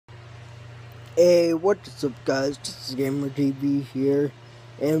Hey, what's up guys, this is Gamer TV here,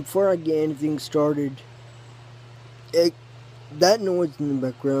 and before I get anything started, that noise in the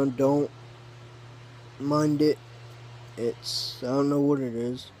background, don't mind it. I don't know what it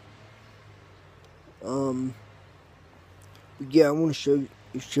is. Yeah, I want to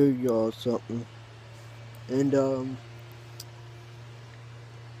show y'all something, and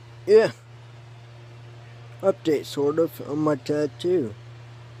yeah, update sort of on my tattoo.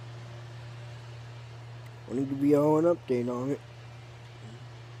 I want to give y'all an update on it.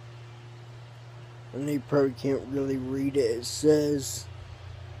 And you probably can't really read it. It says,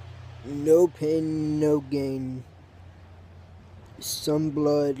 no pain, no gain. Some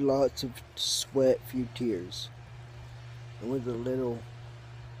blood, lots of sweat, few tears. And with a little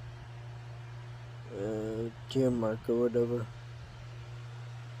tear mark or whatever.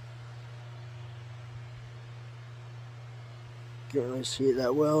 Can't really see it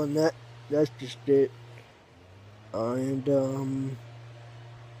that well, and that's just it. And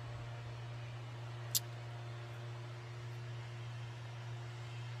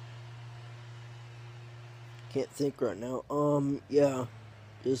can't think right now. Yeah,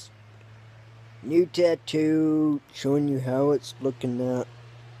 just new tattoo, showing you how it's looking at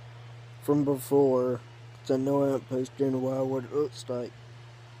from before. Cause I know I haven't posted in a while what it looks like,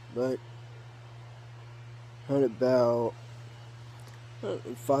 but had about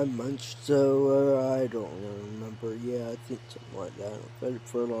 5 months, so I don't really remember. Yeah, I think something like that. I've had it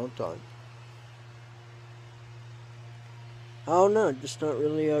for a long time. I don't know, just not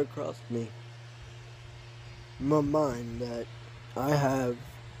really crossed me in my mind that I have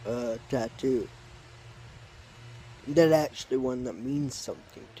a tattoo. That actually one that means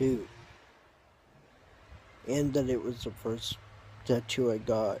something too. And that it was the first tattoo I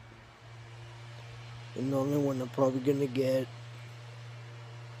got. And the only one I'm probably gonna get.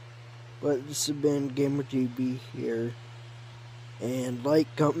 But this has been Gamer TV here. And like,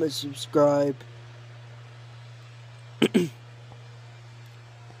 comment, subscribe.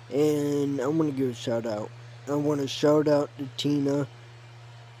 And I want to give a shout out. I want to shout out to Tina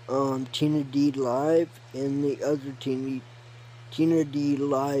D Live, and the other Tina D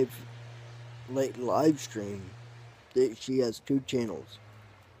Live, live stream. She has 2 channels.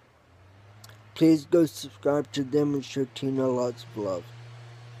 Please go subscribe to them and show Tina lots of love.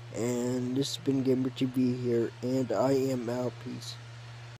 And this has been Gamer TV here, and I am out. Peace.